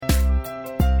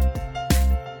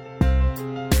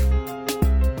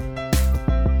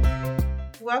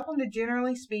welcome to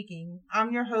Generally Speaking.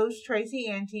 I'm your host, Tracy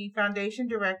Ante, Foundation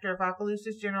Director of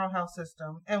Opelousas General Health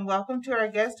System, and welcome to our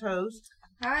guest host.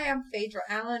 Hi, I'm Phaedra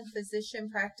Allen, Physician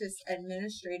Practice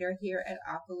Administrator here at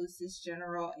Opelousas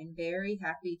General, and very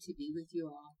happy to be with you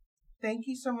all. Thank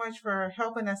you so much for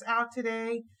helping us out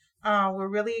today. We're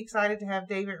really excited to have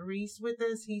David Reese with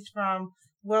us. He's from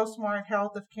WellSmart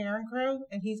Health of Carencro,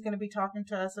 and he's going to be talking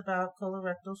to us about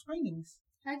colorectal screenings.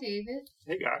 Hi, David.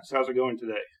 Hey guys, how's it going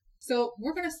today? So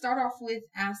we're going to start off with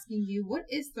asking you, what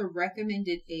is the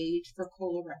recommended age for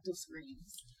colorectal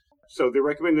screenings? So the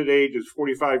recommended age is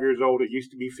 45 years old. It used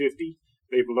to be 50.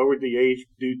 They've lowered the age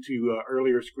due to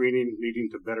earlier screening, leading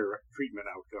to better treatment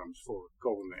outcomes for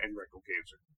colon and rectal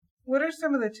cancer. What are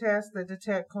some of the tests that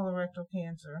detect colorectal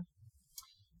cancer?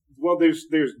 Well, there's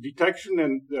detection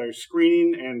and there's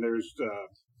screening and there's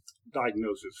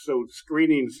diagnosis. So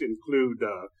screenings include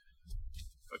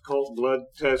occult blood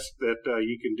test that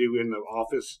you can do in the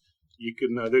office. You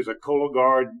can there's a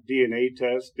Cologuard DNA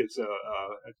test. It's a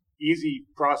easy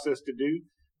process to do.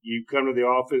 You come to the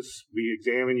office, we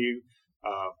examine you,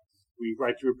 we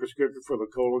write you a prescription for the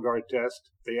Cologuard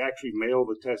test. They actually mail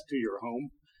the test to your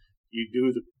home. You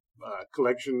do the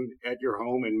collection at your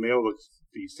home and mail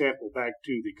the sample back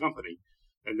to the company,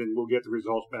 and then we'll get the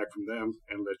results back from them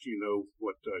and let you know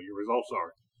what your results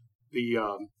are.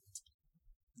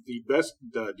 The best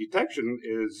detection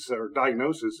or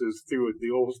diagnosis is through the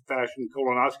old-fashioned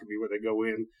colonoscopy, where they go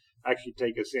in, actually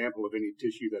take a sample of any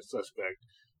tissue that's suspect,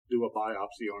 do a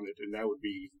biopsy on it, and that would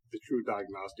be the true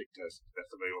diagnostic test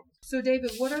that's available. So,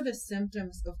 David, what are the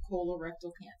symptoms of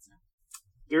colorectal cancer?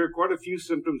 There are quite a few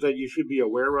symptoms that you should be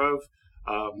aware of.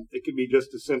 It can be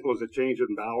just as simple as a change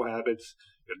in bowel habits,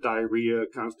 diarrhea,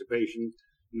 constipation.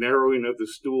 Narrowing of the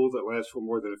stool that lasts for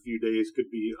more than a few days could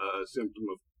be a symptom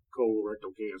of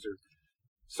colorectal cancer.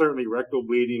 Certainly rectal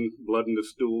bleeding, blood in the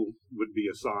stool would be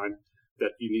a sign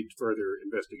that you need further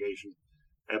investigation.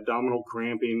 Abdominal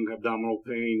cramping, abdominal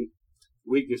pain,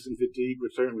 weakness and fatigue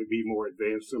would certainly be more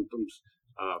advanced symptoms.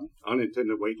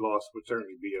 Unintended weight loss would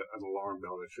certainly be an alarm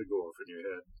bell that should go off in your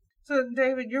head. So,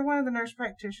 David, you're one of the nurse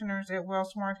practitioners at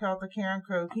WellSmart Health of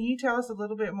Carencro. Can you tell us a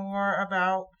little bit more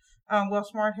about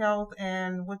WellSmart Health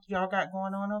and what y'all got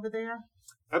going on over there?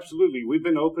 Absolutely. We've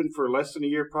been open for less than a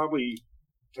year, probably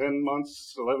 10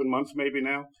 months, 11 months maybe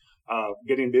now,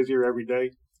 getting busier every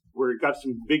day. We've got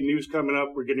some big news coming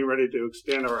up. We're getting ready to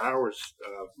extend our hours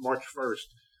March 1st.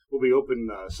 We'll be open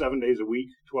 7 days a week,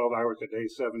 12 hours a day,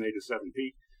 7 A to 7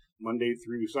 P, Monday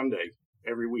through Sunday,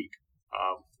 every week.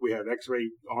 We have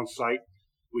x-ray on site.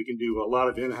 We can do a lot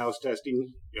of in-house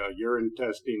testing, urine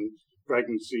testing,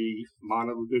 pregnancy,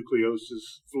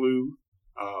 mononucleosis, flu,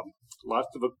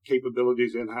 lots of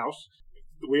capabilities in-house.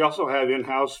 We also have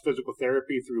in-house physical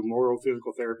therapy through Morrow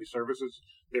Physical Therapy Services.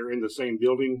 They're in the same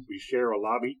building. We share a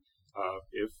lobby.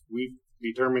 If we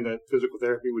determine that physical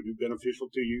therapy would be beneficial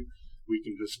to you, we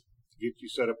can just get you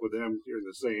set up with them. You're in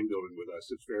the same building with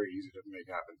us. It's very easy to make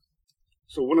happen.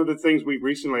 So one of the things we've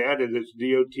recently added is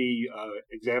DOT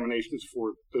examinations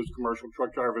for those commercial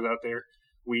truck drivers out there.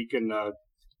 We can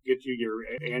get you your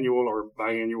annual or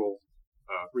biannual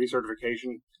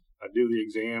recertification, do the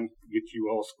exam, get you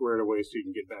all squared away so you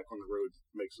can get back on the road,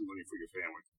 make some money for your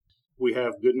family. We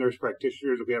have good nurse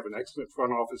practitioners. We have an excellent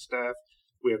front office staff.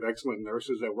 We have excellent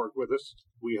nurses that work with us.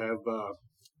 We have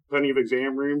plenty of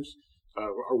exam rooms.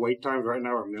 Our wait times right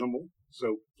now are minimal.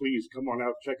 So please come on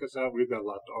out, check us out. We've got a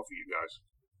lot to offer you guys.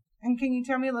 And can you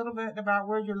tell me a little bit about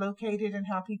where you're located and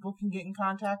how people can get in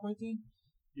contact with you?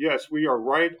 Yes, we are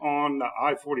right on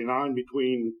I-49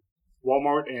 between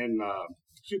Walmart and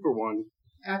Super One.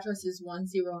 Address is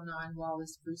 109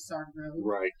 Wallace Broussard Road.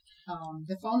 Right.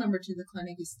 The phone number to the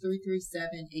clinic is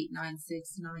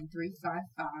 337-896-9355.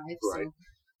 Right. So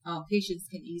patients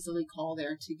can easily call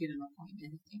there to get an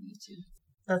appointment if they need to.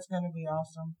 That's going to be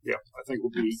awesome. Yeah, I think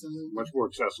we'll be Absolutely. much more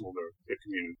accessible to the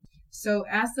community. So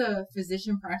as a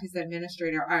physician practice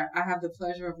administrator, I have the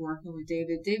pleasure of working with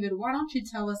David. David, why don't you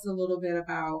tell us a little bit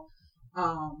about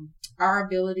our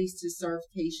abilities to serve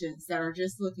patients that are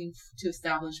just looking to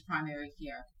establish primary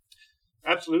care?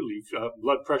 Absolutely.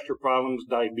 Blood pressure problems,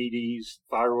 diabetes,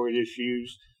 thyroid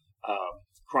issues,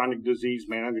 chronic disease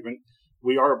management.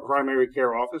 We are a primary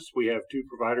care office. We have 2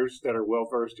 providers that are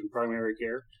well-versed in primary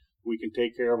care. We can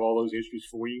take care of all those issues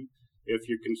for you. If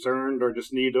you're concerned or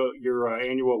just need your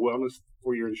annual wellness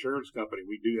for your insurance company,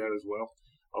 we do that as well.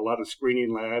 A lot of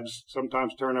screening labs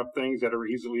sometimes turn up things that are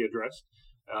easily addressed.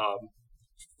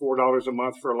 $4 a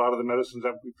month for a lot of the medicines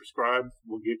that we prescribe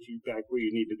will get you back where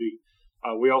you need to be.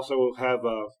 We also have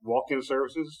walk-in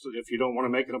services. So if you don't want to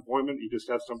make an appointment, you just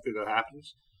have something that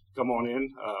happens, come on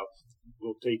in.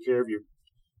 We'll take care of you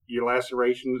your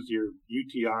lacerations, your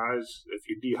UTIs. If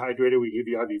you're dehydrated, we give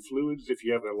you IV fluids. If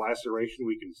you have a laceration,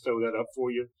 we can sew that up for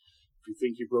you. If you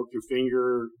think you broke your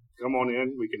finger, come on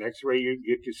in. We can x-ray you,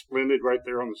 get you splinted right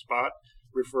there on the spot,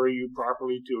 refer you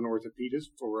properly to an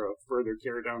orthopedist for further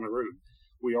care down the road.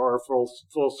 We are a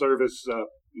full-service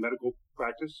medical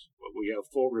practice. We have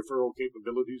full referral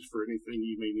capabilities for anything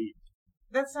you may need.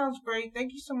 That sounds great.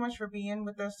 Thank you so much for being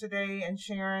with us today and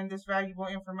sharing this valuable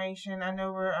information. I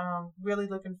know we're really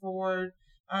looking forward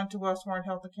to WellSmart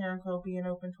Health of Karen Crow being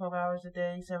open 12 hours a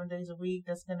day, 7 days a week.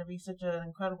 That's going to be such an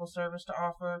incredible service to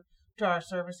offer to our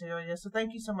service area. So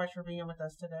thank you so much for being with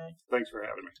us today. Thanks for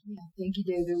having me. Yeah, thank you,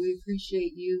 David. We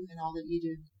appreciate you and all that you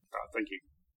do. Thank you.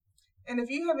 And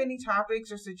if you have any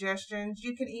topics or suggestions,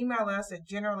 you can email us at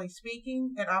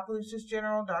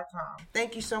generallyspeaking@opelousasgeneral.com.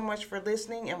 Thank you so much for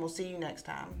listening, and we'll see you next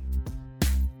time.